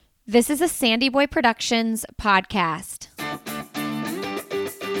This is a Sandy Boy Productions podcast.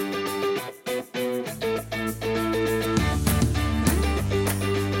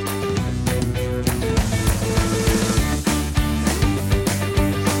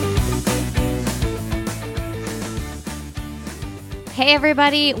 Hey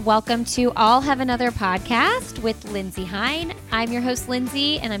everybody, welcome to I'll Have Another podcast with Lindsay Hein. I'm your host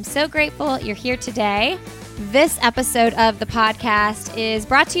Lindsay, and I'm so grateful you're here today. This episode of the podcast is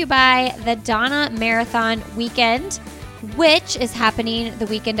brought to you by the Donna Marathon Weekend, which is happening the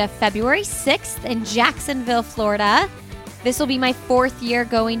weekend of February 6th in Jacksonville, Florida. This will be my fourth year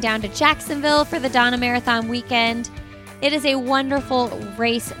going down to Jacksonville for the Donna Marathon Weekend. It is a wonderful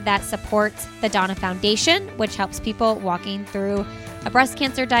race that supports the Donna Foundation, which helps people walking through a breast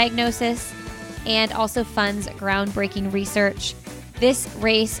cancer diagnosis and also funds groundbreaking research. This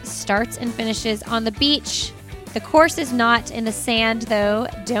race starts and finishes on the beach. The course is not in the sand, though.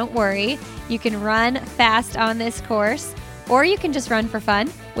 Don't worry. You can run fast on this course, or you can just run for fun,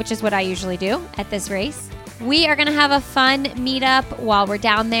 which is what I usually do at this race. We are going to have a fun meetup while we're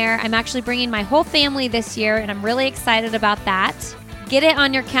down there. I'm actually bringing my whole family this year, and I'm really excited about that. Get it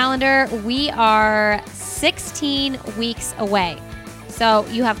on your calendar. We are 16 weeks away, so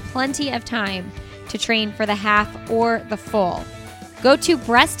you have plenty of time to train for the half or the full. Go to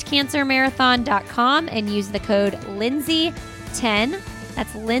breastcancermarathon.com and use the code Lindsay10,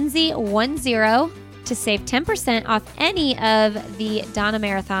 that's Lindsay10, to save 10% off any of the Donna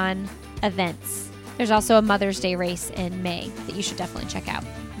Marathon events. There's also a Mother's Day race in May that you should definitely check out.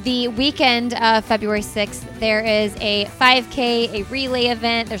 The weekend of February 6th, there is a 5K, a relay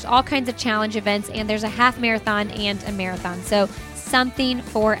event. There's all kinds of challenge events, and there's a half marathon and a marathon. So something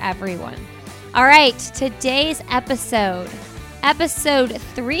for everyone. All right, today's episode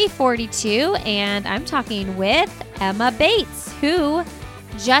 342, and I'm talking with Emma Bates, who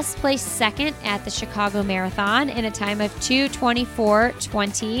just placed second at the Chicago Marathon in a time of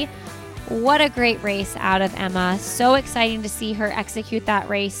 2:24:20. What a great race out of Emma. So exciting to see her execute that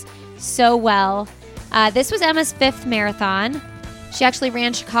race so well. This was Emma's fifth marathon. She actually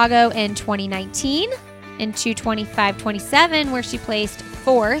ran Chicago in 2019 in 2:25:27, where she placed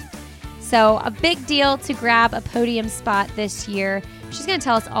fourth. So a big deal to grab a podium spot this year. She's going to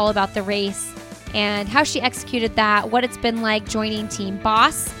tell us all about the race and how she executed that, what it's been like joining Team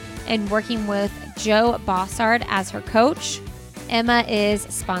Boss and working with Joe Bossard as her coach. Emma is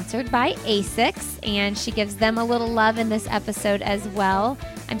sponsored by ASICS, and she gives them a little love in this episode as well.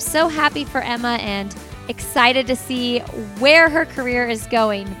 I'm so happy for Emma and excited to see where her career is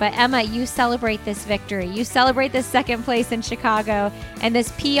going. But Emma, you celebrate this victory. You celebrate this second place in Chicago and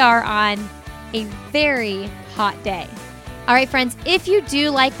this PR on a very hot day. All right, friends, if you do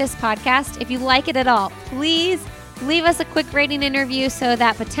like this podcast, if you like it at all, please leave us a quick rating and review so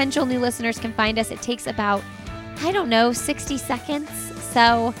that potential new listeners can find us. It takes about, 60 seconds.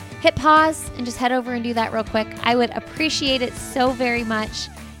 So hit pause and just head over and do that real quick. I would appreciate it so very much.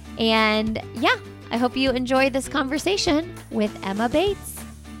 And yeah, I hope you enjoy this conversation with Emma Bates.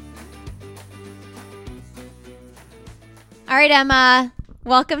 All right, Emma,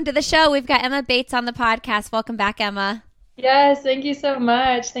 welcome to the show. We've got Emma Bates on the podcast. Welcome back, Emma. Yes, thank you so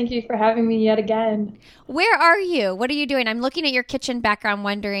much. Thank you for having me yet again. Where are you? What are you doing? I'm looking at your kitchen background,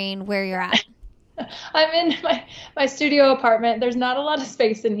 wondering where you're at. I'm in my studio apartment. There's not a lot of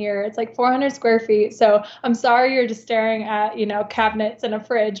space in here. It's like 400 square feet. So I'm sorry you're just staring at, cabinets and a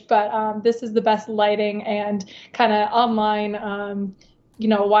fridge, but this is the best lighting and kind of online,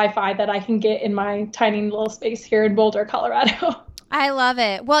 Wi-Fi that I can get in my tiny little space here in Boulder, Colorado. I love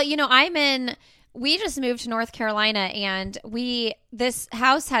it. Well, we just moved to North Carolina, and this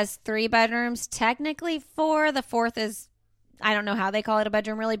house has 3 bedrooms, technically 4. The fourth is, I don't know how they call it a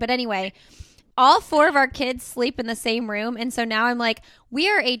bedroom really, but anyway, all 4 of our kids sleep in the same room. And so now I'm like, we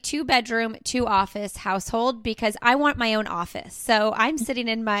are a 2-bedroom, 2-office household because I want my own office. So I'm sitting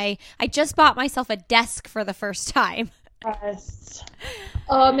I just bought myself a desk for the first time. Yes.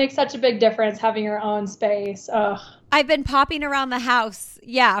 Oh, it makes such a big difference having your own space. Oh. I've been popping around the house,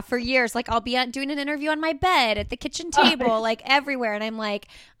 for years. Like I'll be doing an interview on my bed, at the kitchen table, like everywhere. And I'm like,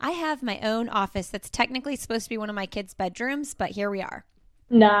 I have my own office that's technically supposed to be one of my kids' bedrooms, but here we are.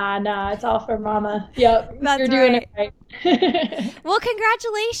 Nah, it's all for mama. Yep, that's you're doing it right. Well,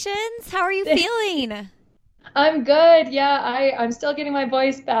 congratulations. How are you feeling? I'm good. Yeah, I'm still getting my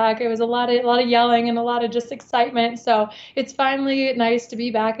voice back. It was a lot of yelling and a lot of just excitement. So it's finally nice to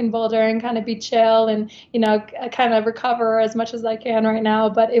be back in Boulder and kind of be chill and, kind of recover as much as I can right now.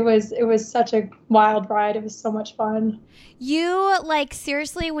 But it was such a wild ride. It was so much fun. You,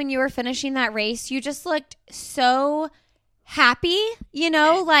 seriously, when you were finishing that race, you just looked so happy,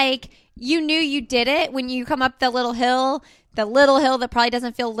 like you knew you did it when you come up the little hill that probably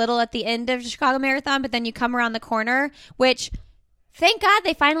doesn't feel little at the end of the Chicago Marathon, but then you come around the corner, which thank God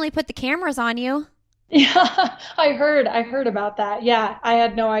they finally put the cameras on you. Yeah, I heard about that. Yeah, I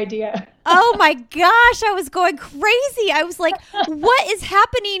had no idea. Oh my gosh, I was going crazy. I was like, what is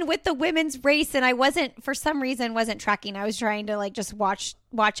happening with the women's race? And I for some reason wasn't tracking. I was trying to like just watch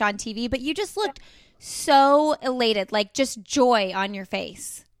on TV, but you just looked so elated, like just joy on your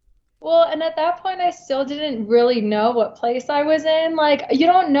face. Well, and at that point, I still didn't really know what place I was in. Like, you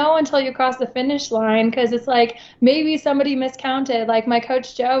don't know until you cross the finish line because it's like maybe somebody miscounted. Like, my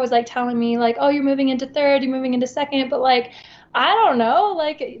coach Joe was like telling me, like, oh, you're moving into third, you're moving into second. But like, I don't know.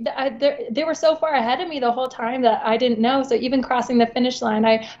 Like, they were so far ahead of me the whole time that I didn't know. So even crossing the finish line,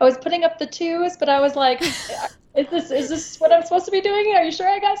 I was putting up the twos, but I was like, is this what I'm supposed to be doing? Are you sure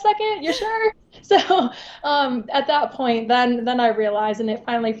I got second? You sure? So at that point, then I realized, and it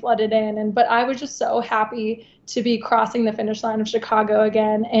finally flooded in. But I was just so happy to be crossing the finish line of Chicago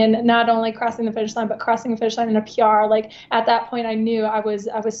again, and not only crossing the finish line, but crossing the finish line in a PR. Like at that point, I knew I was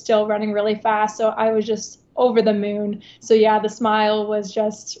still running really fast, so I was just over the moon. So yeah, the smile was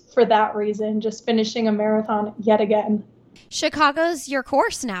just for that reason, just finishing a marathon yet again. Chicago's your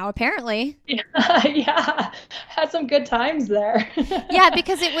course now, apparently. Yeah, had some good times there. Yeah,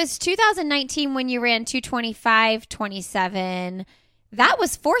 because it was 2019 when you ran 2:25:27. That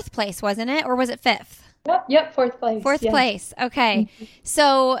was fourth place, wasn't it? Or was it fifth? Yep, fourth place. Fourth place. Okay. Mm-hmm.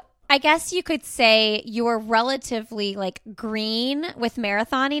 So I guess you could say you were relatively like green with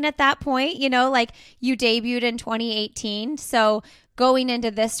marathoning at that point, like you debuted in 2018. So going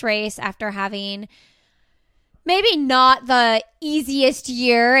into this race after having maybe not the easiest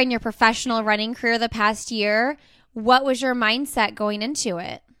year in your professional running career the past year, what was your mindset going into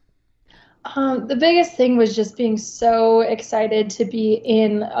it? The biggest thing was just being so excited to be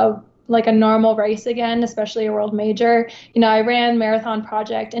in a normal race again, especially a world major. I ran Marathon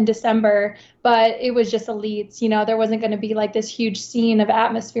Project in December, but it was just elites. There wasn't going to be like this huge scene of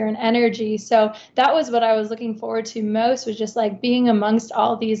atmosphere and energy. So that was what I was looking forward to most, was just like being amongst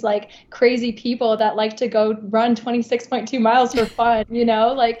all these like crazy people that like to go run 26.2 miles for fun.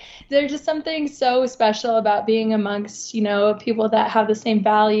 Like there's just something so special about being amongst, people that have the same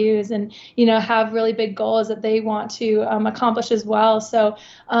values and, have really big goals that they want to accomplish as well. So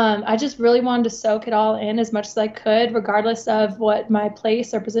I just really wanted to soak it all in as much as I could, regardless of what my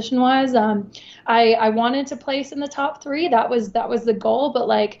place or position was. I wanted to place in the top three. That was the goal. But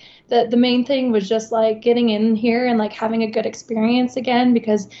like the main thing was just like getting in here and like having a good experience again,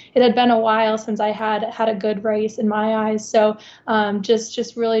 because it had been a while since I had a good race in my eyes. So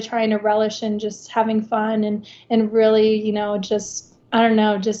just really trying to relish and just having fun and really, just, I don't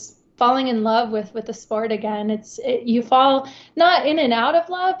know, just falling in love with the sport again. You fall not in and out of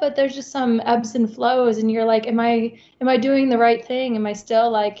love, but there's just some ebbs and flows, and you're like, am I doing the right thing? Am I still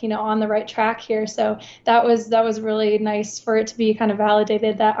like, on the right track here? So that was really nice for it to be kind of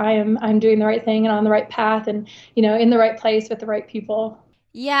validated that I'm doing the right thing and on the right path and, in the right place with the right people.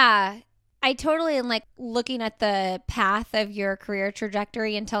 Yeah. I totally am like looking at the path of your career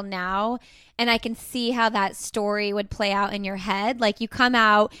trajectory until now, and I can see how that story would play out in your head. Like you come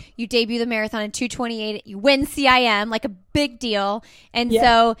out, you debut the marathon in 2:28, you win CIM, like a big deal. And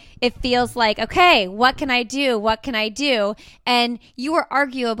so it feels like, okay, what can I do? What can I do? And you were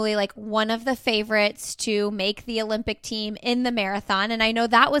arguably like one of the favorites to make the Olympic team in the marathon. And I know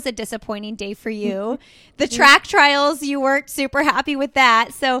that was a disappointing day for you. The track trials, you weren't super happy with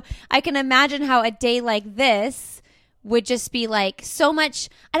that. So I can imagine how a day like this would just be like so much,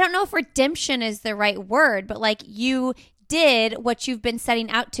 I don't know if redemption is the right word, but like you did what you've been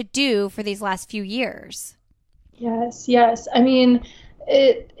setting out to do for these last few years. Yes. I mean,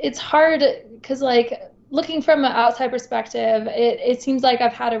 it's hard because like looking from an outside perspective, it seems like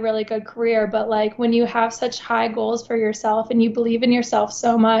I've had a really good career, but like when you have such high goals for yourself and you believe in yourself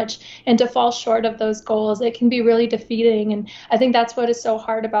so much, and to fall short of those goals, it can be really defeating. And I think that's what is so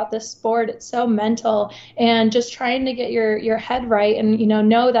hard about this sport. It's so mental, and just trying to get your head right and,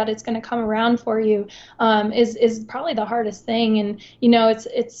 know that it's going to come around for you is probably the hardest thing. And,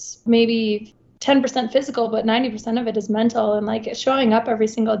 it's maybe 10% physical, but 90% of it is mental, and like showing up every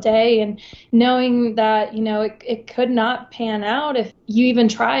single day and knowing that, it could not pan out if you even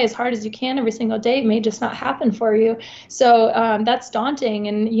try as hard as you can every single day. It may just not happen for you. So that's daunting.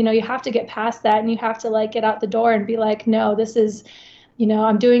 And, you have to get past that, and you have to like get out the door and be like, no, this is,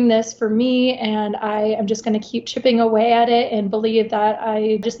 I'm doing this for me, and I am just going to keep chipping away at it and believe that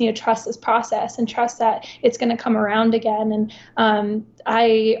I just need to trust this process and trust that it's going to come around again. And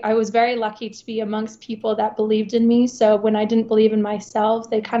I was very lucky to be amongst people that believed in me. So when I didn't believe in myself,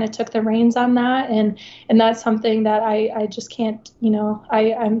 they kind of took the reins on that, and that's something that I just can't.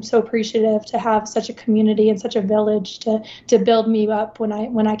 I'm so appreciative to have such a community and such a village to build me up when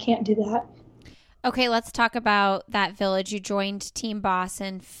I can't do that. Okay, let's talk about that village. You joined Team Boss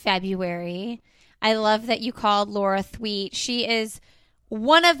in February. I love that you called Laura Thweet. She is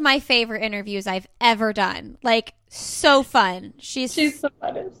one of my favorite interviews I've ever done. Like, so fun. She's the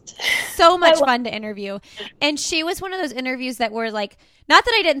funnest. So much fun to interview. And she was one of those interviews that were like, not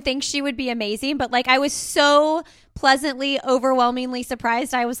that I didn't think she would be amazing, but like I was so pleasantly, overwhelmingly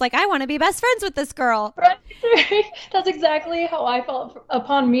surprised. I was like, I want to be best friends with this girl. Right. That's exactly how I felt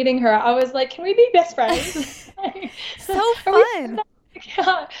upon meeting her. I was like, can we be best friends? So fun.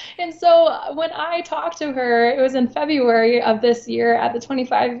 Yeah. And so when I talked to her, it was in February of this year at the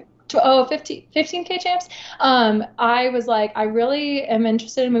 15K champs. I was like, I really am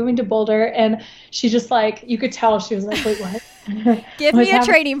interested in moving to Boulder. And she just like, you could tell she was like, wait, what? Give me a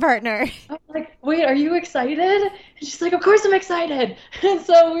training partner. I was like, wait, are you excited? And she's like, of course I'm excited. And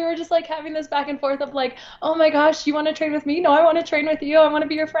so we were just like having this back and forth of like, oh my gosh, you want to train with me? No, I want to train with you. I want to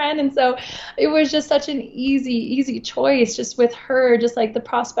be your friend. And so it was just such an easy choice just with her, just like the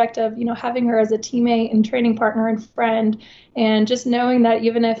prospect of, having her as a teammate and training partner and friend. And just knowing that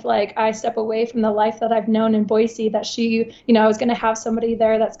even if like I step away from the life that I've known in Boise, that she, I was going to have somebody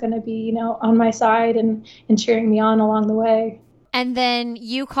there that's going to be, on my side and cheering me on along the way. And then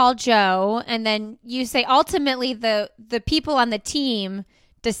you call Joe, and then you say ultimately the people on the team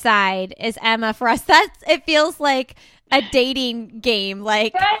decide, is Emma for us? It feels like a dating game.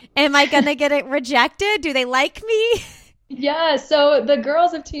 Like, am I going to get it rejected? Do they like me? Yeah, so the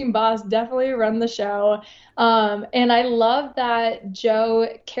girls of Team Boss definitely run the show. And I love that Joe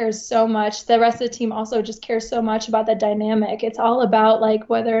cares so much. The rest of the team also just cares so much about the dynamic. It's all about like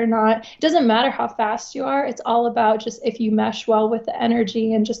whether or not, it doesn't matter how fast you are. It's all about just if you mesh well with the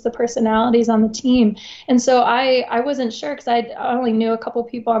energy and just the personalities on the team. And so I wasn't sure because I only knew a couple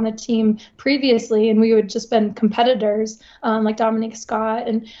people on the team previously, and we had just been competitors, like Dominique Scott.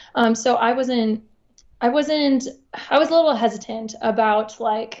 And so I was a little hesitant about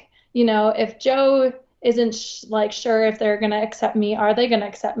like, if Joe isn't sure if they're going to accept me, are they going to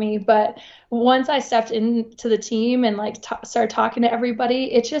accept me? But once I stepped into the team and like started talking to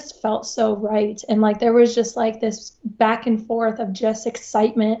everybody, it just felt so right. And like there was just like this back and forth of just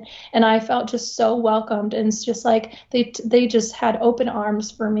excitement, and I felt just so welcomed. And it's just like they just had open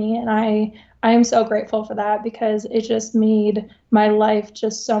arms for me, and I am so grateful for that because it just made my life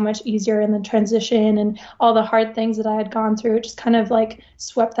just so much easier in the transition, and all the hard things that I had gone through. It just kind of like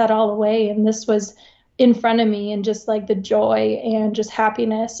swept that all away. And this was in front of me, and just like the joy and just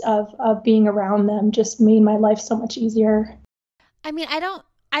happiness of being around them just made my life so much easier. I mean, I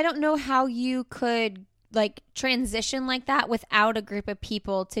don't know how you could like transition like that without a group of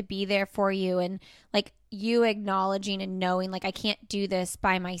people to be there for you, and like you acknowledging and knowing like I can't do this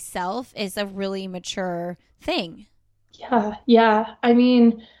by myself is a really mature thing. Yeah. I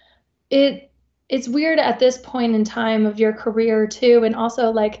mean, it's weird at this point in time of your career too, and also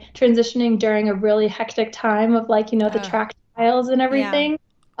like transitioning during a really hectic time of like, the track trials and everything.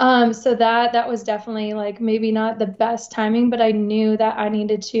 So that was definitely like maybe not the best timing, but I knew that I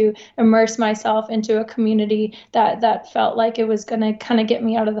needed to immerse myself into a community that felt like it was going to kind of get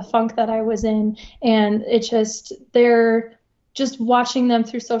me out of the funk that I was in. And they're just watching them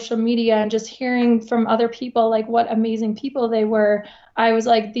through social media and just hearing from other people like what amazing people they were. I was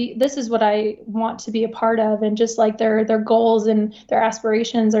like, this is what I want to be a part of. And just like their goals and their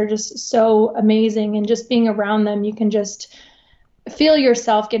aspirations are just so amazing. And just being around them, you can just feel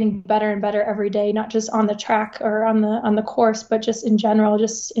yourself getting better and better every day, not just on the track or on the course, but just in general,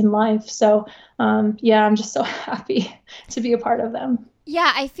 just in life. So I'm just so happy to be a part of them.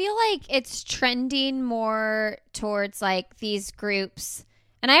 Yeah, I feel like it's trending more towards like these groups.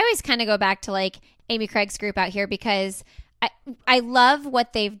 And I always kind of go back to like Amy Craig's group out here because I love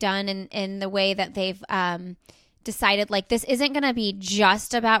what they've done in the way that they've decided like this isn't going to be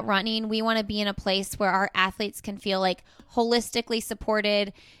just about running. We want to be in a place where our athletes can feel like holistically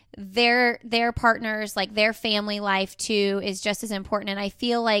supported. Their partners, like their family life too, is just as important. And I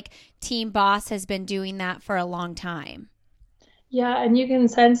feel like Team Boss has been doing that for a long time. Yeah, and you can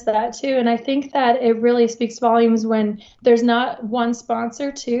sense that too. And I think that it really speaks volumes when there's not one sponsor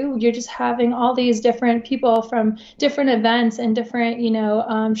too. You're just having all these different people from different events and different,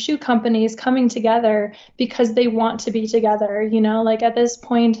 shoe companies coming together because they want to be together. Like at this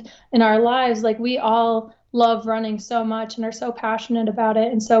point in our lives, like we all love running so much and are so passionate about it.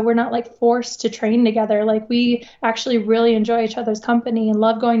 And so we're not like forced to train together. Like we actually really enjoy each other's company and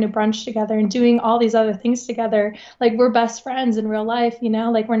love going to brunch together and doing all these other things together. Like we're best friends in real life,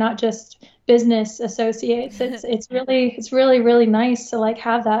 like we're not just business associates. It's really nice to like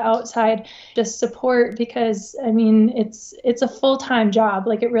have that outside just support, because I mean it's a full-time job,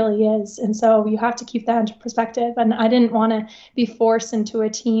 like it really is. And so you have to keep that into perspective, and I didn't want to be forced into a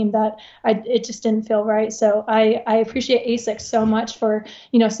team that it just didn't feel right. So I appreciate ASICS so much for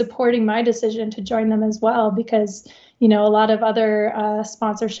supporting my decision to join them as well, because a lot of other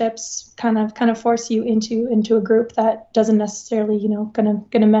sponsorships kind of force you into a group that doesn't necessarily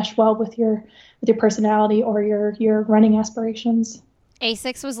gonna mesh well with your personality or your running aspirations.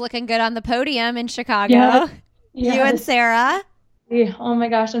 ASICS was looking good on the podium in Chicago. Yeah. You and Yes. Sarah. Yeah, oh my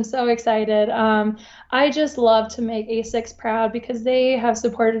gosh, I'm so excited. I just love to make ASICS proud because they have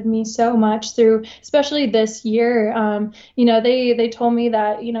supported me so much through, especially this year. They told me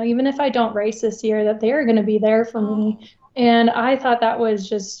that, even if I don't race this year, that they're going to be there for Oh. me. And I thought that was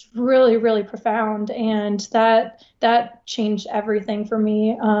just really, really profound. And that changed everything for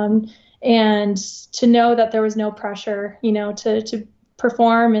me. And to know that there was no pressure, to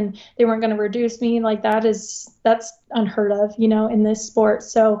perform and they weren't going to reduce me, like that's unheard of, in this sport.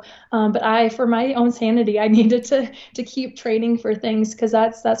 So but for my own sanity, I needed to keep training for things, because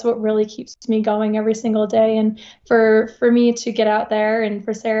that's what really keeps me going every single day. And for me to get out there and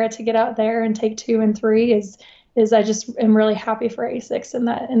for Sarah to get out there and take 2 and 3 is I just am really happy for ASICS in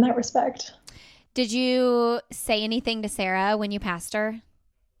that respect. Did you say anything to Sarah when you passed her?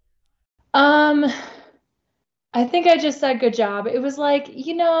 um I think I just said good job. It was like,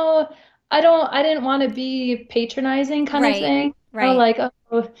 I didn't want to be patronizing kind of Right. thing. Right. Like,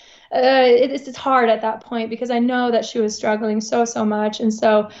 it's hard at that point because I know that she was struggling so, so much. And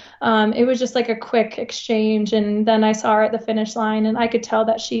so it was just like a quick exchange. And then I saw her at the finish line and I could tell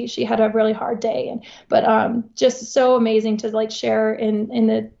that she had a really hard day. But just so amazing to like share in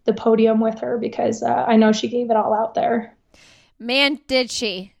the podium with her, because I know she gave it all out there. Man, did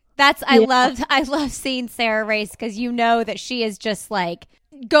she. That's I love seeing Sarah race, because you know that she is just like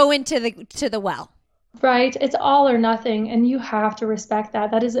go into the well. Right. It's all or nothing. And you have to respect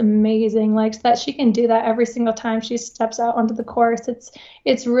that. That is amazing. Like that she can do that every single time she steps out onto the course.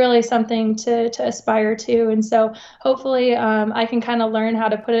 It's really something to aspire to. And so hopefully I can kind of learn how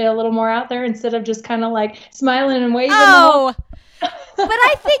to put it a little more out there instead of just kind of like smiling and waving the whole. Oh, but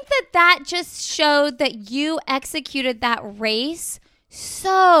I think that just showed that you executed that race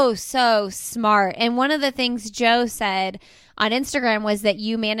so smart. And one of the things Joe said on Instagram was that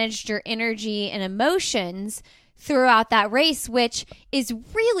you managed your energy and emotions throughout that race, which is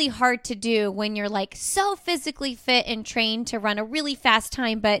really hard to do when you're like so physically fit and trained to run a really fast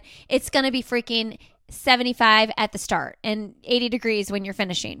time, but it's going to be freaking 75 at the start and 80 degrees when you're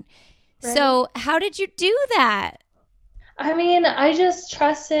finishing. Right. So how did you do that? I mean, I just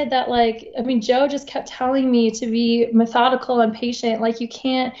trusted that, like, I mean, Joe just kept telling me to be methodical and patient. Like,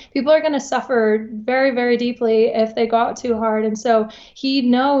 people are going to suffer very, very deeply if they go out too hard. And so he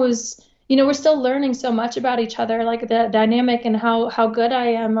knows, we're still learning so much about each other, like the dynamic and how good I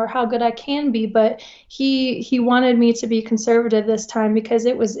am or how good I can be. But he wanted me to be conservative this time because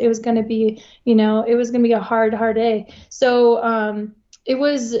it was going to be, it was going to be a hard, hard day. So, it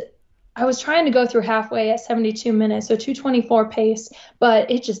was. I was trying to go through halfway at 72 minutes, so 224 pace, but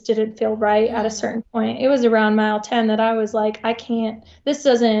it just didn't feel right at a certain point. It was around mile 10 that I was like, I can't,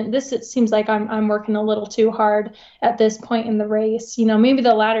 it seems like I'm working a little too hard at this point in the race. Maybe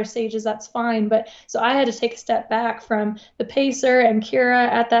the latter stages, that's fine. But so I had to take a step back from the pacer and Kira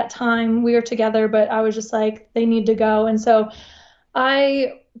at that time. We were together, but I was just like, they need to go. And so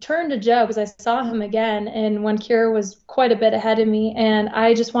I turned to Joe because I saw him again, and when Kira was quite a bit ahead of me, and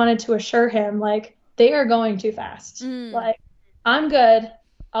I just wanted to assure him, like, they are going too fast. Like, I'm good.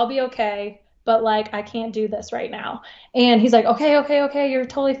 I'll be okay. But like, I can't do this right now. And he's like, okay, you're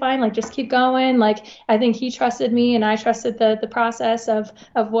totally fine. Like, just keep going. Like, I think he trusted me and I trusted the process of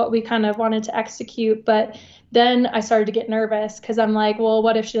what we kind of wanted to execute. But then I started to get nervous because I'm like, well,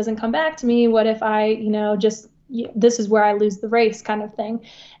 what if she doesn't come back to me? What if I, just this is where I lose the race kind of thing.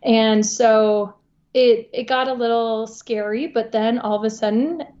 And so it got a little scary, but then all of a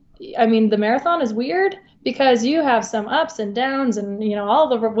sudden, I mean, the marathon is weird, because you have some ups and downs and all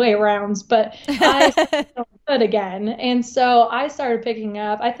the way rounds, but I felt good again. And so I started picking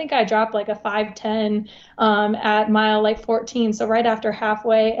up. I think I dropped like a 5:10 at mile like 14, so right after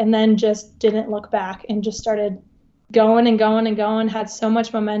halfway, and then just didn't look back and just started going and going and going, had so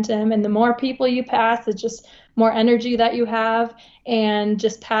much momentum. And the more people you pass, it's just more energy that you have. And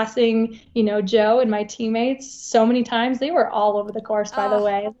just passing, Joe and my teammates so many times, they were all over the course, by the Oh,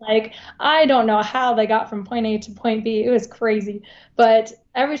 way. Like, I don't know how they got from point A to point B. It was crazy. But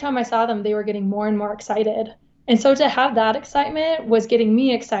every time I saw them, they were getting more and more excited. And so to have that excitement was getting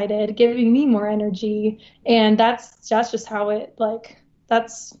me excited, giving me more energy. And that's just how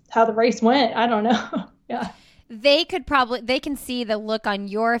that's how the race went. I don't know. Yeah. they can see the look on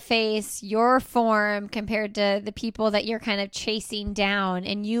your face, your form compared to the people that you're kind of chasing down,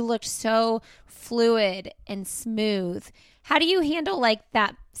 and you looked so fluid and smooth. How do you handle like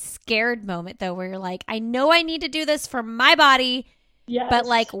that scared moment though, where you're like, I know I need to do this for my body, but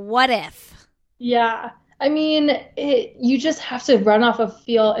like, Yes. what if? Yeah. I mean, you just have to run off of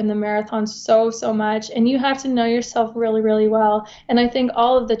feel in the marathon so, so much, and you have to know yourself really, really well. And I think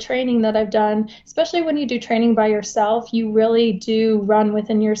all of the training that I've done, especially when you do training by yourself, you really do run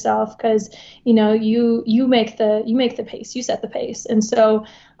within yourself because, you make the pace, you set the pace. And so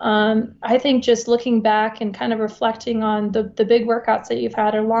I think just looking back and kind of reflecting on the big workouts that you've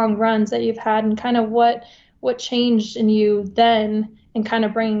had or long runs that you've had and kind of what changed in you then and kind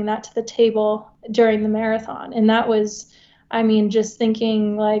of bringing that to the table during the marathon. And that was, I mean, just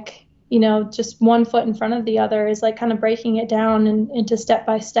thinking like, just one foot in front of the other is like kind of breaking it down into step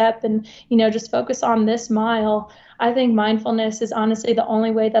by step and, just focus on this mile. I think mindfulness is honestly the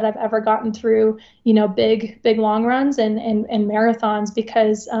only way that I've ever gotten through, big long runs and marathons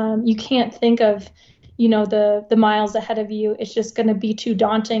because you can't think of, the miles ahead of you. It's just going to be too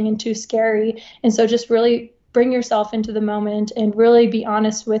daunting and too scary. And so just really bring yourself into the moment and really be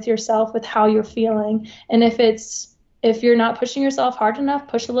honest with yourself with how you're feeling. And if you're not pushing yourself hard enough,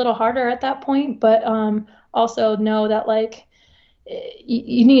 push a little harder at that point, but also know that like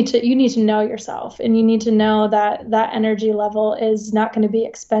you need to know yourself and you need to know that that energy level is not going to be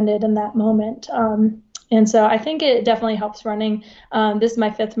expended in that moment. And so I think it definitely helps running. This is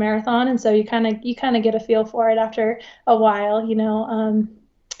my fifth marathon, and so you kind of get a feel for it after a while,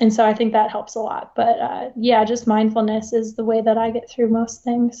 and so I think that helps a lot. But yeah, just mindfulness is the way that I get through most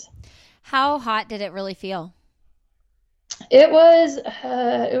things. How hot did it really feel? It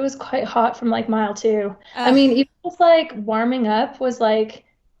was quite hot from like mile two. I Uh, mean, even just like warming up was like,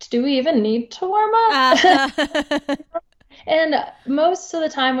 do we even need to warm up? uh, And most of the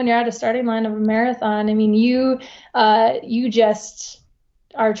time when you're at a starting line of a marathon, I mean, you just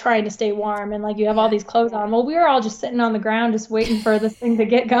are trying to stay warm and like you have all yeah. these clothes on. Well, we were all just sitting on the ground just waiting for this thing to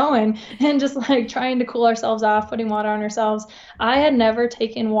get going and just like trying to cool ourselves off, putting water on ourselves. I had never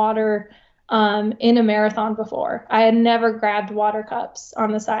taken water in a marathon before. I had never grabbed water cups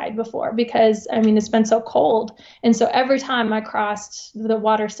on the side before because I mean it's been so cold. And so every time I crossed the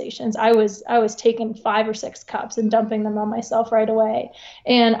water stations, I was taking 5 or 6 cups and dumping them on myself right away.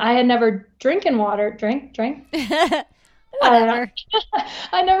 And I had never drinking water, drink. I don't know. Whatever.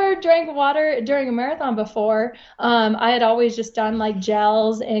 I never drank water during a marathon before. I had always just done like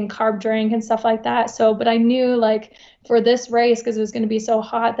gels and carb drink and stuff like that. So, but I knew like for this race, because it was going to be so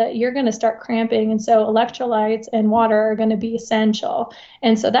hot, that you're going to start cramping. And so electrolytes and water are going to be essential.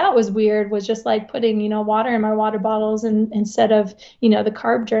 And so that was weird, was just like putting, water in my water bottles and instead of, the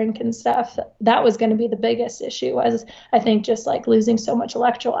carb drink and stuff. That was going to be the biggest issue was I think just like losing so much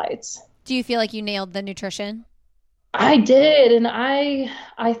electrolytes. Do you feel like you nailed the nutrition? I did, and I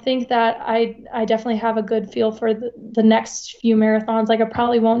think that I definitely have a good feel for the next few marathons. Like I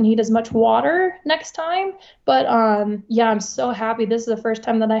probably won't need as much water next time, but yeah, I'm so happy. This is the first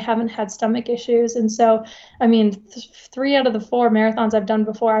time that I haven't had stomach issues, and so I mean, 3 out of the 4 marathons I've done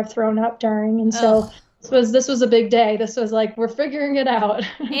before I've thrown up during, and so Ugh. this was a big day. This was like we're figuring it out.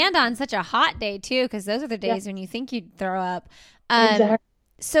 And on such a hot day too, because those are the Yeah, days when you think you'd throw up. Um, exactly.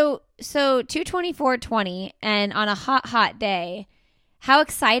 so 2:24:20, and on a hot day, how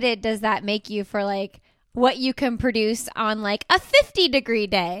excited does that make you for like what you can produce on like a 50-degree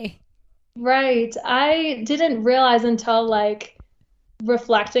day? Right. I didn't realize until like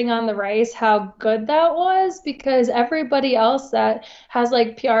reflecting on the race how good that was because everybody else that has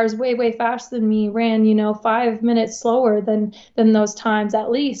like PRs way way faster than me ran 5 minutes slower than those times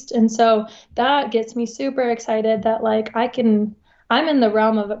at least, and so that gets me super excited that like I'm in the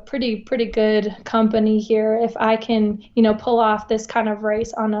realm of a pretty good company here if I can, pull off this kind of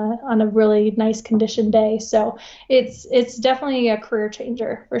race on a really nice conditioned day. So it's definitely a career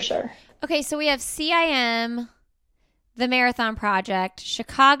changer for sure. Okay, so we have CIM, the Marathon Project,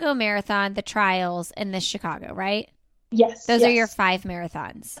 Chicago Marathon, the trials, and this Chicago, right? Yes. Those are your 5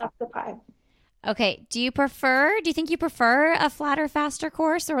 marathons. That's the 5. Okay. Do you think you prefer a flatter, faster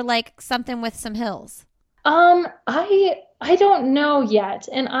course or like something with some hills? I don't know yet.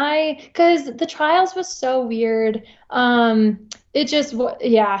 And because the trials was so weird. It just,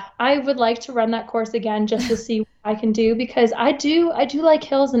 yeah, I would like to run that course again just to see what I can do because I do like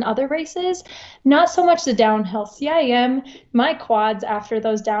hills in other races, not so much the downhill. CIM, my quads after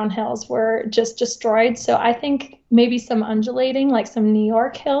those downhills were just destroyed. So I think maybe some undulating, like some New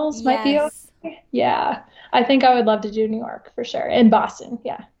York hills might be okay. Yeah, I think I would love to do New York for sure. And Boston,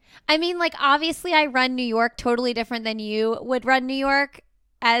 yeah. I mean, like, obviously, I run New York totally different than you would run New York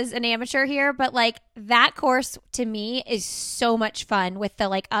as an amateur here. But, like, that course to me is so much fun with the,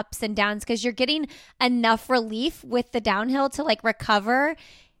 like, ups and downs because you're getting enough relief with the downhill to, like, recover.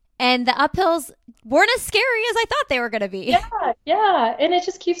 And the uphills weren't as scary as I thought they were going to be. Yeah. And it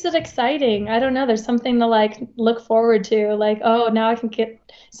just keeps it exciting. I don't know. There's something to like look forward to. Like, oh, now I can get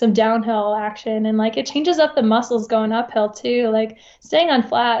some downhill action. And like it changes up the muscles going uphill too. Like staying on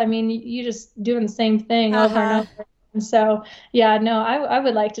flat, I mean, you just doing the same thing over and over. And so, yeah, no, I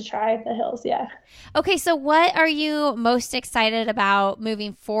would like to try the hills. Yeah. Okay. So what are you most excited about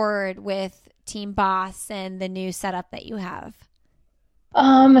moving forward with Team Boss and the new setup that you have?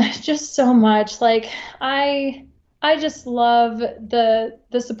 Just so much. Like I just love the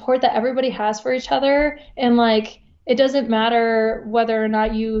support that everybody has for each other and like it doesn't matter whether or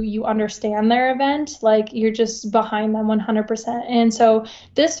not you understand their event, like you're just behind them 100%. And so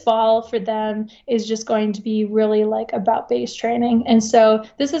this fall for them is just going to be really like about base training. And so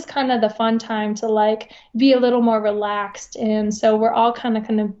this is kind of the fun time to like be a little more relaxed. And so we're all kind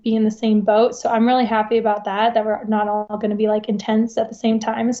of be in the same boat. So I'm really happy about that we're not all going to be like intense at the same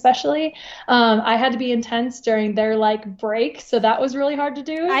time, especially. I had to be intense during their like break. So that was really hard to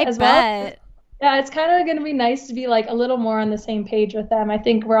do I as bet. well. Yeah, it's kind of going to be nice to be like a little more on the same page with them. I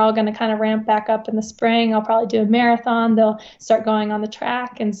think we're all going to kind of ramp back up in the spring. I'll probably do a marathon. They'll start going on the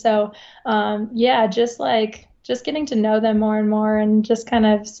track. And so, yeah, just getting to know them more and more and just kind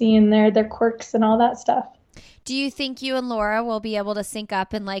of seeing their quirks and all that stuff. Do you think you and Laura will be able to sync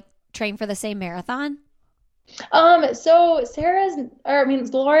up and like train for the same marathon? So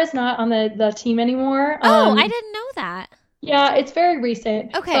Laura's not on the team anymore. Oh, I didn't know that. Yeah, it's very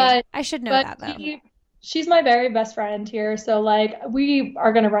recent. Okay, but I should know that though. She's my very best friend here. So like we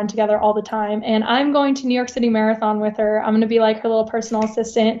are going to run together all the time and I'm going to New York City Marathon with her. I'm going to be like her little personal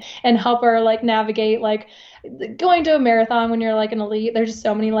assistant and help her like navigate like going to a marathon when you're like an elite. There's just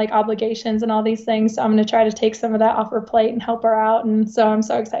so many like obligations and all these things. So I'm going to try to take some of that off her plate and help her out. And so I'm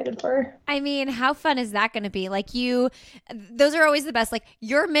so excited for her. I mean, how fun is that going to be? Like those are always the best. Like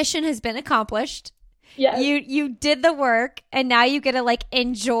your mission has been accomplished. Yeah. You did the work and now you get to like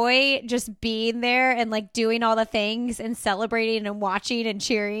enjoy just being there and like doing all the things and celebrating and watching and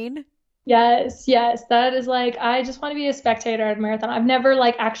cheering. Yes. That is like, I just want to be a spectator at a marathon. I've never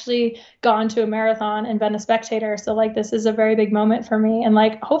like actually gone to a marathon and been a spectator. So like, this is a very big moment for me. And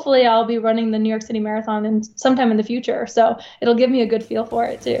like, hopefully I'll be running the New York City Marathon in sometime in the future. So it'll give me a good feel for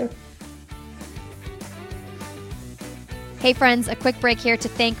it too. Hey friends, a quick break here to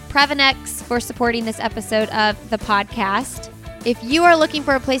thank Previnex for supporting this episode of the podcast. If you are looking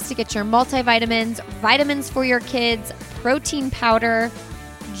for a place to get your multivitamins, vitamins for your kids, protein powder,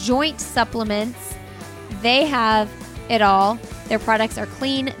 joint supplements, they have it all. Their products are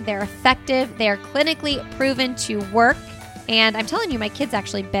clean, they're effective, they are clinically proven to work. And I'm telling you, my kids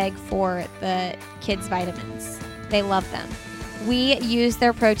actually beg for the kids' vitamins. They love them. We use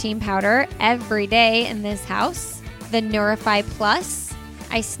their protein powder every day in this house. The Neurify Plus.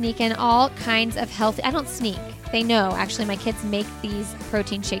 I sneak in all kinds of healthy, I don't sneak. They know, actually, my kids make these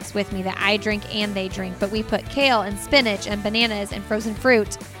protein shakes with me that I drink and they drink, but we put kale and spinach and bananas and frozen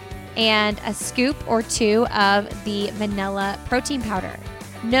fruit and a scoop or two of the vanilla protein powder.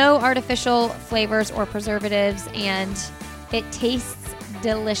 No artificial flavors or preservatives, and it tastes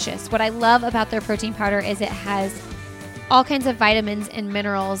delicious. What I love about their protein powder is it has all kinds of vitamins and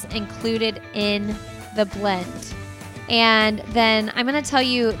minerals included in the blend. And then I'm going to tell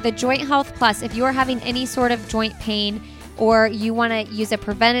you the Joint Health Plus, if you're having any sort of joint pain or you want to use a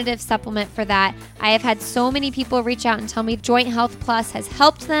preventative supplement for that, I have had so many people reach out and tell me Joint Health Plus has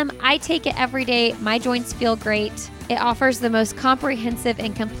helped them. I take it every day. My joints feel great. It offers the most comprehensive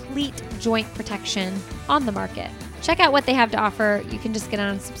and complete joint protection on the market. check out what they have to offer. You can just get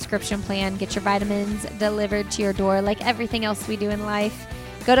on a subscription plan, get your vitamins delivered to your door like everything else we do in life.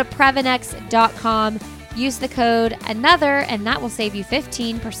 Go to Previnex.com, use the code ANOTHER, and that will save you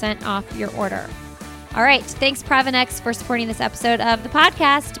 15% off your order. All right, thanks Previnex for supporting this episode of the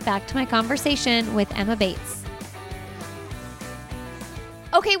podcast. Back to my conversation with Emma Bates.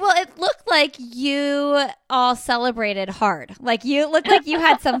 Okay, well, it looked like you all celebrated hard. Like you looked like you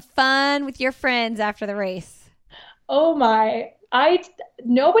had some fun with your friends after the race. Oh my,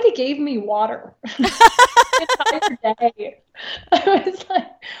 nobody gave me water the entire day. I was like,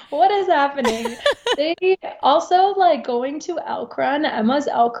 what is happening? They also like going to Elk Run, Emma's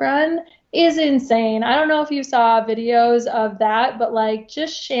Elk Run is insane. I don't know if you saw videos of that, but like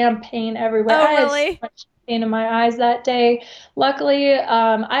just champagne everywhere. Oh, I had really? so much champagne in my eyes that day. Luckily,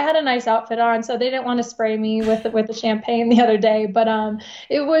 I had a nice outfit on, so they didn't want to spray me with the champagne the other day. But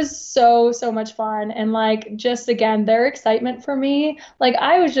it was so much fun, and like just again their excitement for me. Like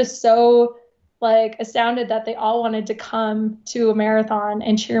I was just so like astounded that they all wanted to come to a marathon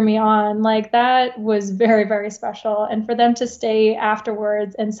and cheer me on. Like that was very, very special. And for them to stay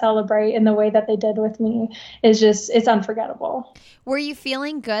afterwards and celebrate in the way that they did with me is just, it's unforgettable. Were you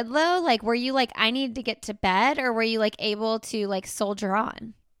feeling good though? Like, were you like, I need to get to bed, or were you like able to like soldier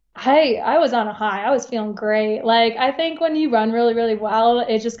on? I was on a high. I was feeling great. Like I think when you run really, really well,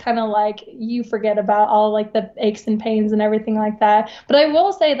 it just kind of like you forget about all like the aches and pains and everything like that. But I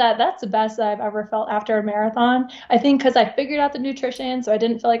will say that that's the best that I've ever felt after a marathon. I think because I figured out the nutrition, so I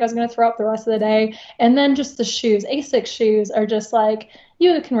didn't feel like I was going to throw up the rest of the day. And then just the shoes, Asics shoes are just like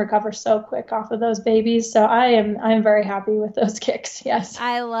you can recover so quick off of those babies. So I'm very happy with those kicks. Yes.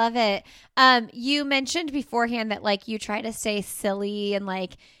 I love it. You mentioned beforehand that like you try to stay silly and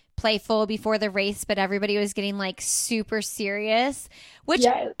like playful before the race, but everybody was getting like super serious, which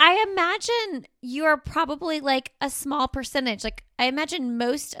Yes. I imagine you are probably like a small percentage. Like I imagine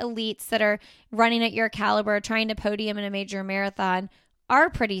most elites that are running at your caliber, trying to podium in a major marathon are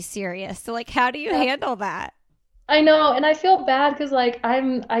pretty serious. So like, how do you handle that? I know, and I feel bad because like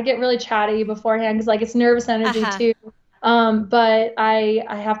I get really chatty beforehand because like it's nervous energy too. But I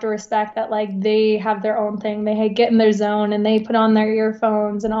have to respect that like they have their own thing. They get in their zone and they put on their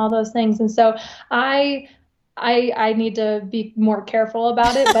earphones and all those things. And so I need to be more careful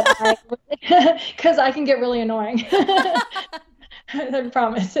about it, but because I can get really annoying. I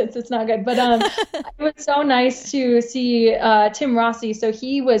promise it's not good. But it was so nice to see Tim Rossi. So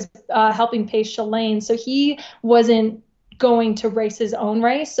he was helping pace Shalane. So he wasn't going to race his own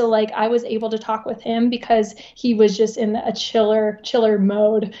race. So like I was able to talk with him because he was just in a chiller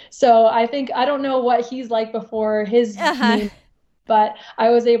mode. So I think I don't know what he's like before his meeting, but I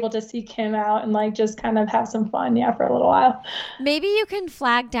was able to seek him out and like just kind of have some fun, for a little while. Maybe you can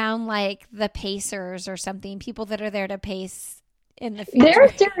flag down like the pacers or something, people that are there to pace in the future.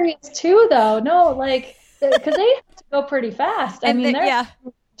 They're serious too, though. No, like because they have to go pretty fast. I mean, they're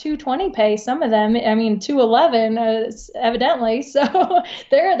 2:20 pace. Some of them. I mean, 2:11 evidently. So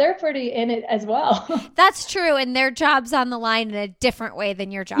they're pretty in it as well. That's true, and their job's on the line in a different way than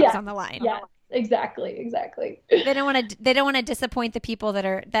your job's on the line. Yeah. Exactly. They don't want to disappoint the people that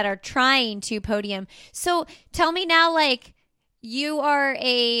are trying to podium. So tell me now, like, you are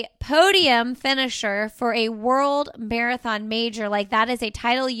a podium finisher for a world marathon major. Like that is a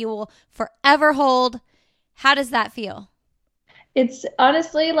title you will forever hold. How does that feel? It's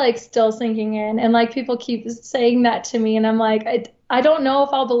honestly like still sinking in, and like people keep saying that to me, and I'm like, I don't know if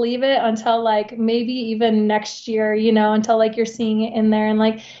I'll believe it until like maybe even next year, until like you're seeing it in there. And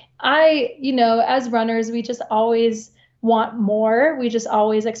like as runners, we just always want more. We just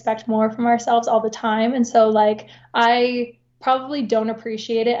always expect more from ourselves all the time. And so like I probably don't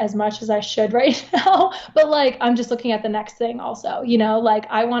appreciate it as much as I should right now, but like I'm just looking at the next thing also, like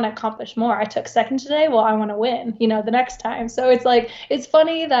I want to accomplish more. I took second today, well I want to win, the next time. So it's like it's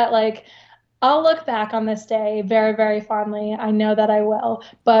funny that like I'll look back on this day very, very fondly. I know that I will,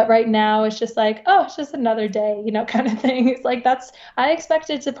 but right now it's just like, oh, it's just another day, kind of thing. It's like I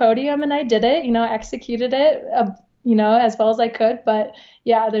expected to podium and I did it, I executed it as well as I could, but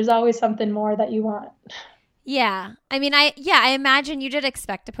yeah, there's always something more that you want. Yeah. I mean, I imagine you did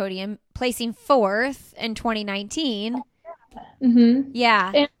expect a podium, placing 4th in 2019. Mm-hmm.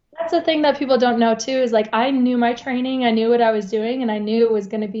 Yeah. And that's the thing that people don't know too, is like I knew my training, I knew what I was doing, and I knew it was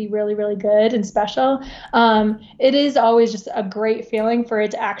going to be really, really good and special. It is always just a great feeling for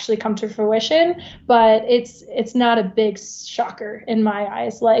it to actually come to fruition, but it's not a big shocker in my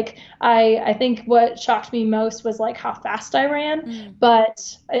eyes. Like I think what shocked me most was like how fast I ran,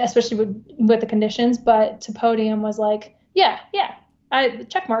 but especially with the conditions, but to podium was like, yeah,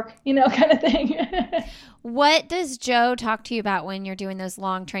 check mark, kind of thing. What does Joe talk to you about when you're doing those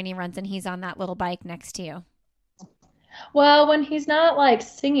long training runs and he's on that little bike next to you? Well, when he's not like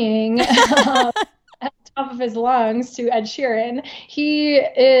singing at the top of his lungs to Ed Sheeran, he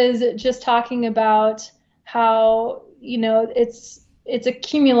is just talking about how, it's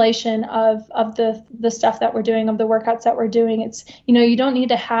accumulation of the stuff that we're doing, of the workouts that we're doing. It's, you don't need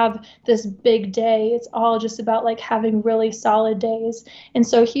to have this big day. It's all just about like having really solid days. And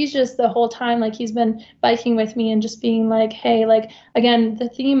so he's just the whole time, like he's been biking with me and just being like, hey, like, again, the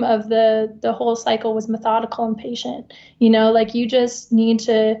theme of the whole cycle was methodical and patient. Like you just need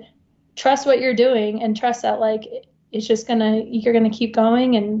to trust what you're doing and trust that like it's just you're gonna keep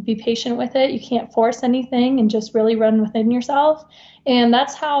going and be patient with it. You can't force anything and just really run within yourself. And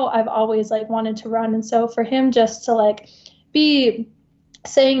that's how I've always like wanted to run. And so for him just to like be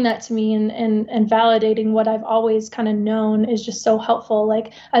saying that to me and validating what I've always kind of known is just so helpful.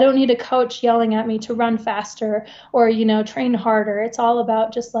 Like I don't need a coach yelling at me to run faster or, train harder. It's all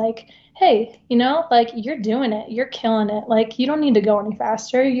about just like, hey, like you're doing it, you're killing it. Like you don't need to go any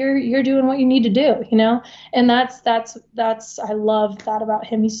faster. You're doing what you need to do, And that's I love that about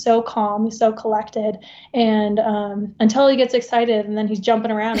him. He's so calm, he's so collected, and until he gets excited and then he's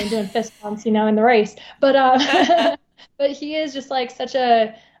jumping around and doing fist bumps, in the race. But but he is just like such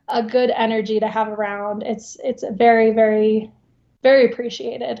a good energy to have around. It's very, very, very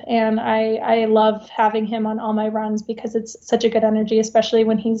appreciated. And I love having him on all my runs because it's such a good energy, especially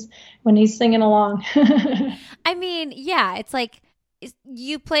when he's singing along. I mean, yeah, it's like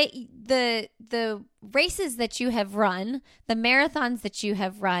you play the races that you have run, the marathons that you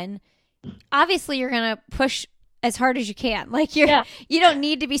have run. Obviously, you're going to push as hard as you can. Like you don't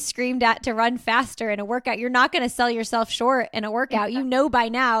need to be screamed at to run faster in a workout. You're not going to sell yourself short in a workout. You know by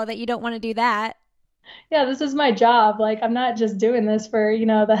now that you don't want to do that. Yeah, this is my job. Like, I'm not just doing this for,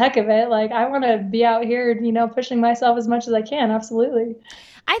 the heck of it. Like, I want to be out here, pushing myself as much as I can. Absolutely.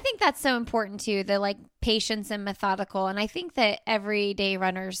 I think that's so important too, the like patience and methodical. And I think that everyday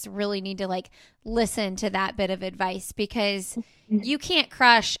runners really need to like listen to that bit of advice because you can't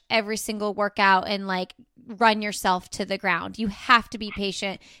crush every single workout and like run yourself to the ground. You have to be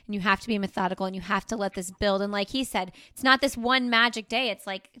patient and you have to be methodical and you have to let this build. And like he said, it's not this one magic day. It's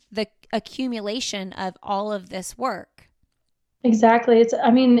like the accumulation of all of this work. Exactly.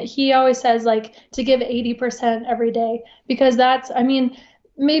 He always says like to give 80% every day because that's,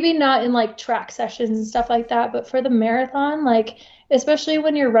 maybe not in like track sessions and stuff like that, but for the marathon, like, especially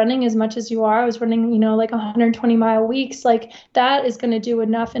when you're running as much as you are, I was running, like 120-mile weeks, like that is going to do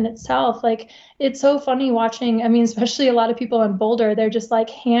enough in itself. Like, it's so funny watching, especially a lot of people in Boulder, they're just like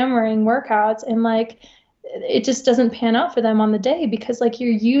hammering workouts and like, it just doesn't pan out for them on the day because like you're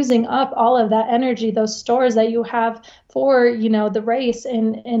using up all of that energy, those stores that you have for, the race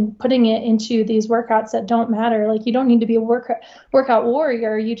and putting it into these workouts that don't matter. Like you don't need to be a workout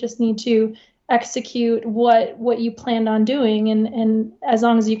warrior. You just need to execute what you planned on doing. And as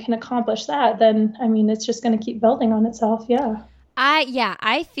long as you can accomplish that, then, it's just going to keep building on itself. Yeah.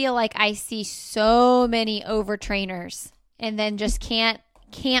 I feel like I see so many overtrainers and then just can't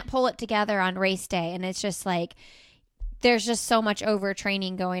pull it together on race day. And it's just like, there's just so much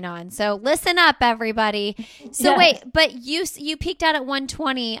overtraining going on. So listen up, everybody. So Wait, but you peaked out at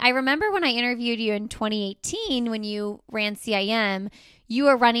 120. I remember when I interviewed you in 2018, when you ran CIM, you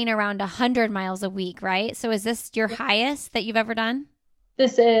were running around 100 miles a week, right? So is this your highest that you've ever done?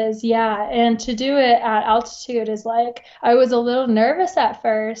 This is, yeah. And to do it at altitude is like, I was a little nervous at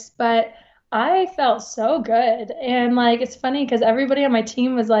first, but I felt so good. And like, it's funny because everybody on my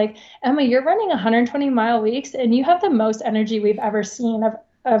team was like, Emma, you're running 120-mile weeks and you have the most energy we've ever seen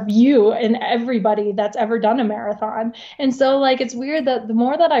of you and everybody that's ever done a marathon. And so like, it's weird that the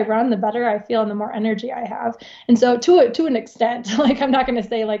more that I run, the better I feel and the more energy I have. And so to an extent, like, I'm not going to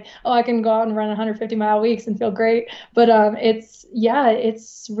say like, oh, I can go out and run 150-mile weeks and feel great. But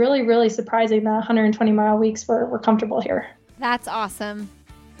it's really, really surprising that 120-mile weeks we're comfortable here. That's awesome.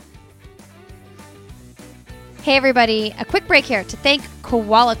 Hey everybody, a quick break here to thank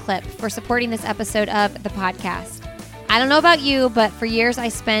Koala Clip for supporting this episode of the podcast. I don't know about you, but for years I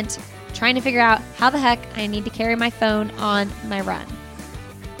spent trying to figure out how the heck I need to carry my phone on my run.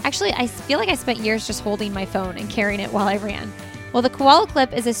 Actually, I feel like I spent years just holding my phone and carrying it while I ran. Well, the Koala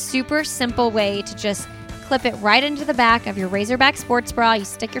Clip is a super simple way to just clip it right into the back of your Razorback sports bra. You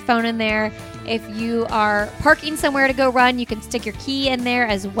stick your phone in there. If you are parking somewhere to go run, you can stick your key in there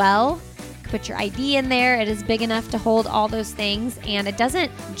as well. Put your ID in there. It is big enough to hold all those things and it doesn't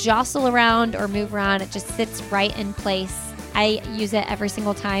jostle around or move around. It just sits right in place I use it every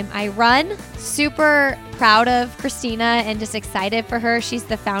single time I run. Super proud of Christina and just excited for her. She's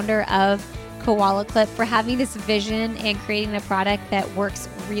the founder of Koala Clip, for having this vision and creating a product that works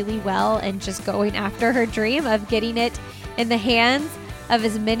really well and just going after her dream of getting it in the hands of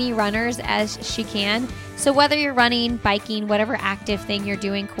as many runners as she can. So whether you're running, biking, whatever active thing you're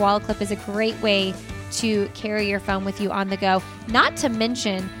doing, Koala Clip is a great way to carry your phone with you on the go. Not to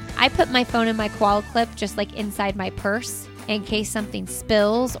mention, I put my phone in my Koala Clip just like inside my purse in case something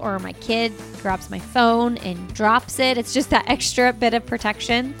spills or my kid grabs my phone and drops it. It's just that extra bit of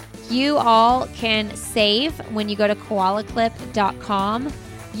protection. You all can save when you go to koalaclip.com.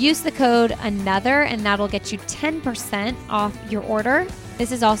 Use the code ANOTHER and that'll get you 10% off your order.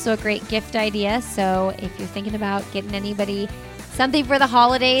 This is also a great gift idea. So if you're thinking about getting anybody something for the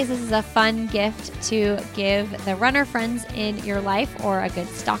holidays, this is a fun gift to give the runner friends in your life, or a good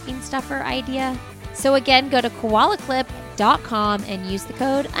stocking stuffer idea. So again, go to koalaclip.com and use the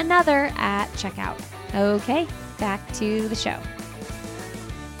code ANOTHER at checkout. Okay, back to the show.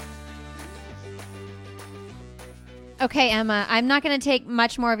 Okay, Emma, I'm not going to take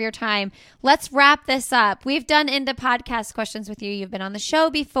much more of your time. Let's wrap this up. We've done into podcast questions with you. You've been on the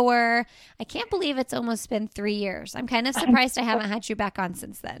show before. I can't believe it's almost been 3 years. I'm kind of surprised I haven't had you back on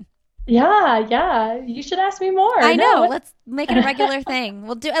since then. Yeah. You should ask me more. I know. Let's make it a regular thing.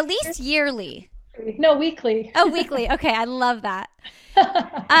 We'll do at least yearly. No, weekly. Oh, weekly. Okay, I love that.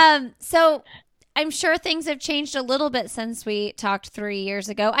 So I'm sure things have changed a little bit since we talked 3 years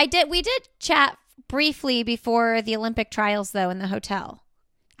ago. We did chat briefly before the Olympic trials, though, in the hotel.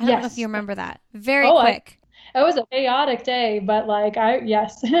 I don't know if you remember that. Very quick. It was a chaotic day, but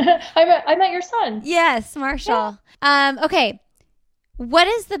yes. I met your son. Yes, Marshall. Yeah. Okay. What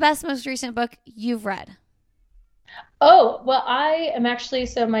is the best, most recent book you've read? Oh, well, I am actually,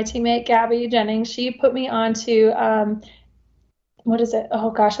 so my teammate, Gabby Jennings, she put me onto, what is it?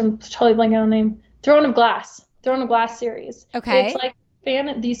 Oh gosh, I'm totally blanking on the name. Throne of Glass series. Okay. It's like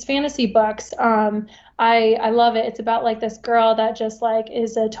these fantasy books. I love it. It's about like this girl that just like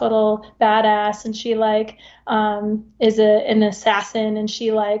is a total badass, and she like is an assassin, and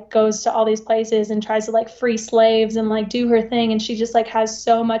she like goes to all these places and tries to like free slaves and like do her thing, and she just like has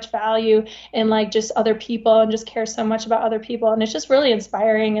so much value in like just other people and just cares so much about other people, and it's just really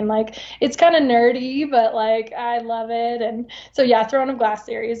inspiring, and like it's kind of nerdy, but like I love it. And so yeah, Throne of Glass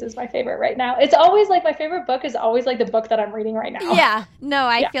series is my favorite right now. It's always like my favorite book is always like the book that I'm reading right now. Yeah, no,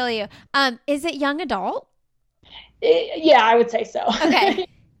 I feel you. Is it young adult? Yeah, I would say so. Okay.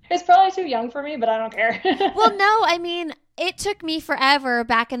 It's probably too young for me, but I don't care. Well, no, I mean, it took me forever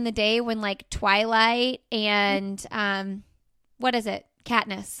back in the day when like Twilight and what is it?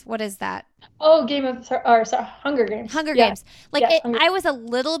 Katniss. What is that? Oh, Hunger Games. Hunger Games. Like I was a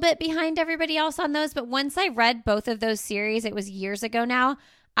little bit behind everybody else on those, but once I read both of those series, it was years ago now,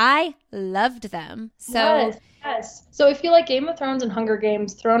 I loved them. So yes. So if you like Game of Thrones and Hunger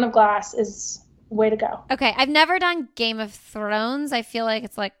Games, Throne of Glass is way to go. Okay, I've never done Game of Thrones. I feel like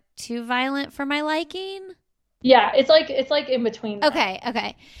it's like too violent for my liking. Yeah, it's like in between that.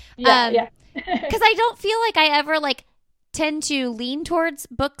 Okay. Yeah. Because I don't feel like I ever like tend to lean towards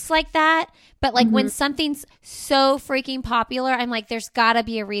books like that, but like when something's so freaking popular, I'm like, there's gotta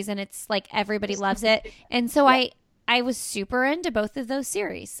be a reason. It's like everybody loves it, and so I was super into both of those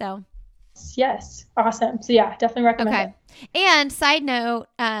series. So yes, awesome. So yeah, definitely recommend it. And side note,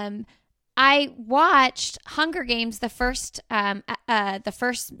 I watched Hunger Games, the first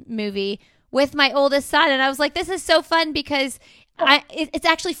movie, with my oldest son, and I was like, this is so fun because it's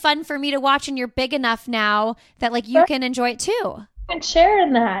actually fun for me to watch, and you're big enough now that like you can enjoy it too. And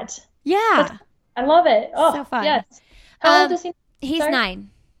sharing that. Yeah. I love it. Oh, so fun. Yes. How old is he? He's 9.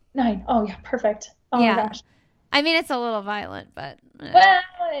 9. Oh, yeah, perfect. Oh my gosh. I mean, it's a little violent, but... Well,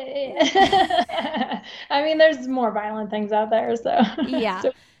 I mean, there's more violent things out there, so... Yeah.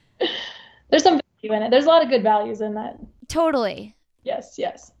 So, there's some value in it. There's a lot of good values in that. Totally. Yes.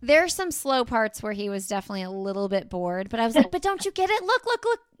 There's some slow parts where he was definitely a little bit bored, but I was like, but don't you get it? Look,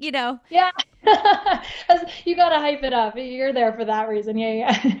 you know. Yeah. You got to hype it up. You're there for that reason.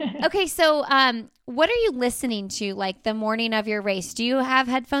 Yeah. Okay, so what are you listening to like the morning of your race? Do you have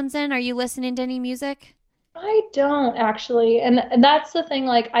headphones in? Are you listening to any music? I don't actually. And that's the thing.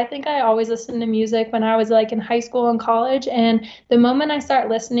 Like, I think I always listened to music when I was like in high school and college. And the moment I start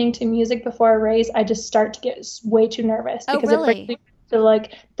listening to music before a race, I just start to get way too nervous because it brings me to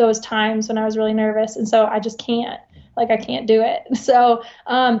like those times when I was really nervous. And so I just can't, like, I can't do it. So,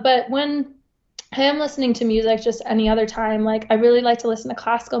 but when I am listening to music just any other time. Like I really like to listen to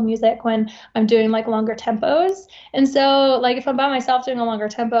classical music when I'm doing like longer tempos. And so like if I'm by myself doing a longer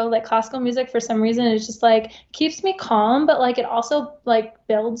tempo, like classical music for some reason it just like keeps me calm, but like it also like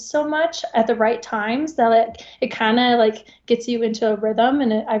builds so much at the right times that it kind of like gets you into a rhythm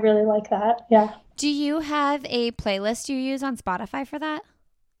and I really like that. Yeah. Do you have a playlist you use on Spotify for that?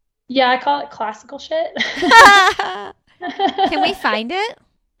 Yeah, I call it classical shit. Can we find it?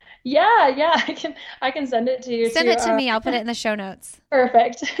 Yeah, yeah, I can send it to you Send too. it to me. I'll put it in the show notes.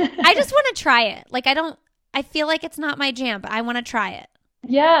 Perfect. I just want to try it. Like I feel like it's not my jam, but I want to try it.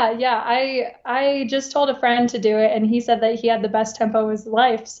 Yeah, yeah. I just told a friend to do it and he said that he had the best tempo of his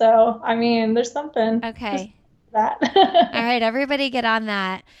life. So, I mean, there's something. There's Okay. that. All right, everybody get on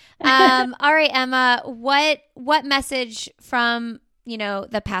that. All right, Emma, what message from,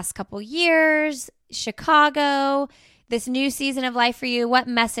 the past couple years, Chicago, this new season of life for you, what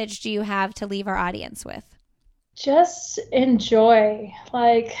message do you have to leave our audience with? Just enjoy,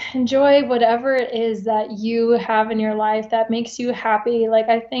 like enjoy whatever it is that you have in your life that makes you happy. Like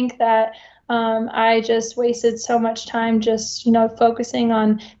I think that I just wasted so much time just focusing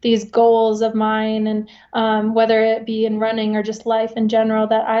on these goals of mine and whether it be in running or just life in general,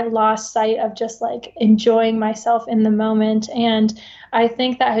 that I lost sight of just like enjoying myself in the moment. And I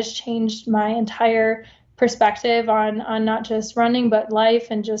think that has changed my entire perspective on not just running but life,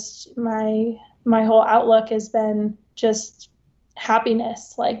 and just my whole outlook has been just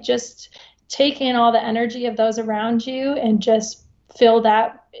happiness, like just take in all the energy of those around you and just feel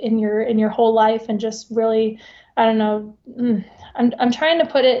that in your whole life, and just really, I don't know, I'm trying to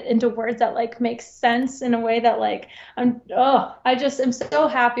put it into words that like make sense in a way that like I just am so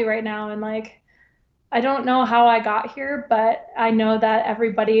happy right now. And like I don't know how I got here, but I know that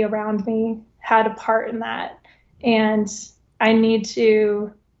everybody around me had a part in that, and I need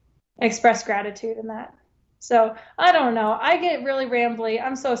to express gratitude in that. So I don't know. I get really rambly.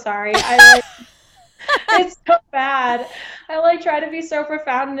 I'm so sorry. It's so bad. I like try to be so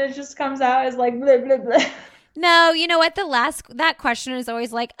profound and it just comes out as like blah, blah, blah. No, you know what? That question is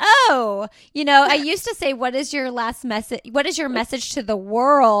always like, oh, I used to say, what is your last message? What is your message to the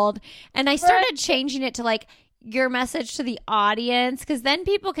world? And I started changing it to like your message to the audience, because then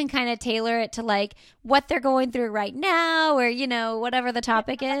people can kind of tailor it to like what they're going through right now, or, whatever the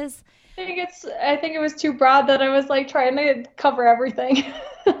topic is. I think it was too broad that I was like trying to cover everything.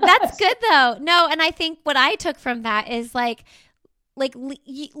 That's good though. No, and I think what I took from that is like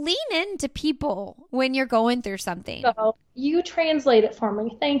lean into people when you're going through something. So you translate it for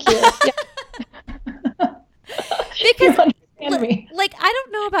me. Thank you. Because you understand me. Like I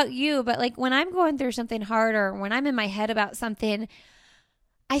don't know about you, but like when I'm going through something hard or when I'm in my head about something,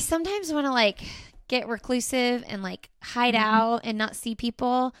 I sometimes want to like get reclusive and like hide out and not see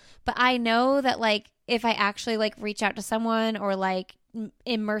people. But I know that like if I actually like reach out to someone or like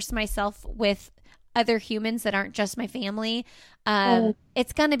immerse myself with other humans that aren't just my family,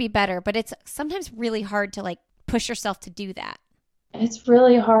 it's going to be better. But it's sometimes really hard to like push yourself to do that. It's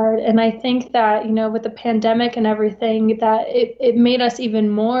really hard. And I think that, with the pandemic and everything, that it made us even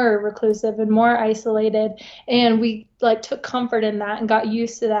more reclusive and more isolated. And we like took comfort in that and got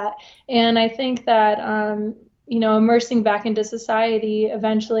used to that. And I think that, immersing back into society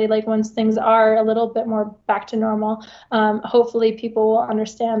eventually, like once things are a little bit more back to normal, hopefully people will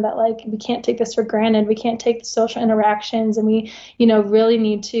understand that like we can't take this for granted. We can't take the social interactions, and we, really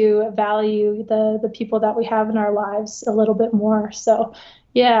need to value the people that we have in our lives a little bit more. So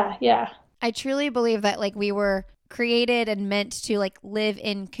yeah. I truly believe that like we were created and meant to like live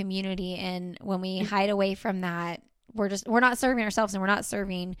in community, and when we hide away from that, we're not serving ourselves, and we're not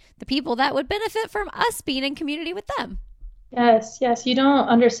serving the people that would benefit from us being in community with them. Yes. You don't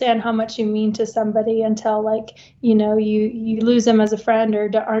understand how much you mean to somebody until like, you lose them as a friend or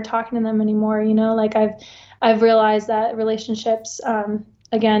aren't talking to them anymore. Like I've realized that relationships,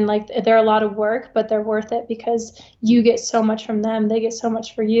 again, like they're a lot of work, but they're worth it because you get so much from them. They get so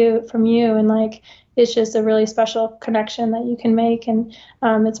much from you. And like, it's just a really special connection that you can make. And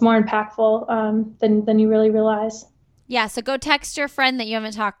it's more impactful than you really realize. Yeah, so go text your friend that you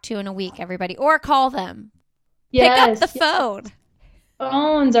haven't talked to in a week, everybody, or call them. Yes, pick up the phone.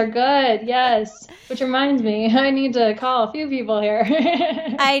 Phones are good, yes. Which reminds me, I need to call a few people here.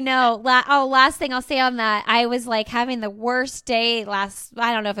 I know. Last thing I'll say on that, I was like having the worst day I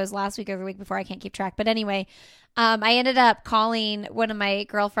don't know if it was last week or the week before, I can't keep track. But anyway, I ended up calling one of my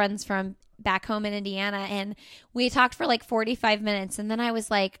girlfriends from back home in Indiana, and we talked for like 45 minutes, and then I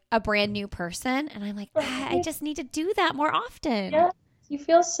was like a brand new person, and I'm like, I just need to do that more often. you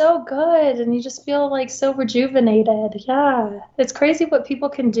feel so good and you just feel like so rejuvenated. Yeah. It's crazy what people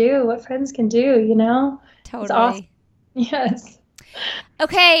can do, what friends can do, you know? It's awesome. Totally. Yes.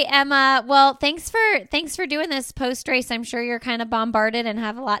 Okay, Emma. Well, thanks for doing this post race. I'm sure you're kind of bombarded and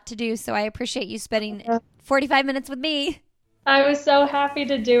have a lot to do, so I appreciate you spending 45 minutes with me. I was so happy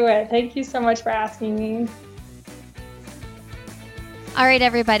to do it. Thank you so much for asking me. All right,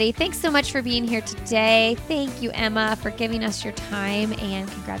 everybody. Thanks so much for being here today. Thank you, Emma, for giving us your time, and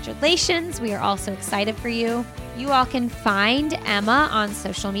congratulations. We are all so excited for you. You all can find Emma on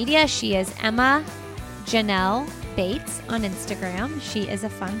social media. She is Emma Janelle Bates on Instagram. She is a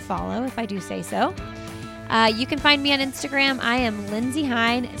fun follow, if I do say so. You can find me on Instagram. I am Lindsay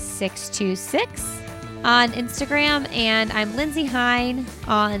Hein 626 on Instagram, and I'm Lindsay Hein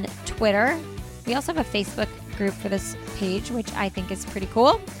on Twitter. We also have a Facebook group for this page, which I think is pretty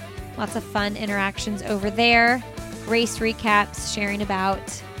cool. Lots of fun interactions over there. Race recaps, sharing about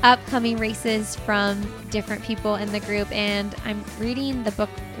upcoming races from different people in the group. And I'm reading the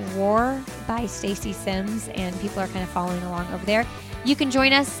book War by Stacy Sims, and people are kind of following along over there. You can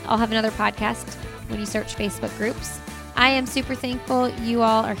join us. I'll have another podcast when you search Facebook groups. I am super thankful you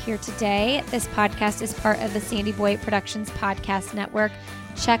all are here today. This podcast is part of the Sandy Boy Productions Podcast Network.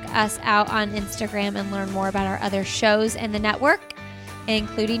 Check us out on Instagram and learn more about our other shows in the network,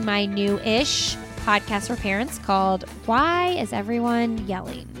 including my new-ish podcast for parents called Why Is Everyone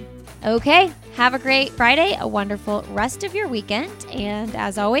Yelling? Okay, have a great Friday, a wonderful rest of your weekend, and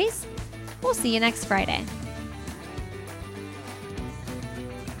as always, we'll see you next Friday.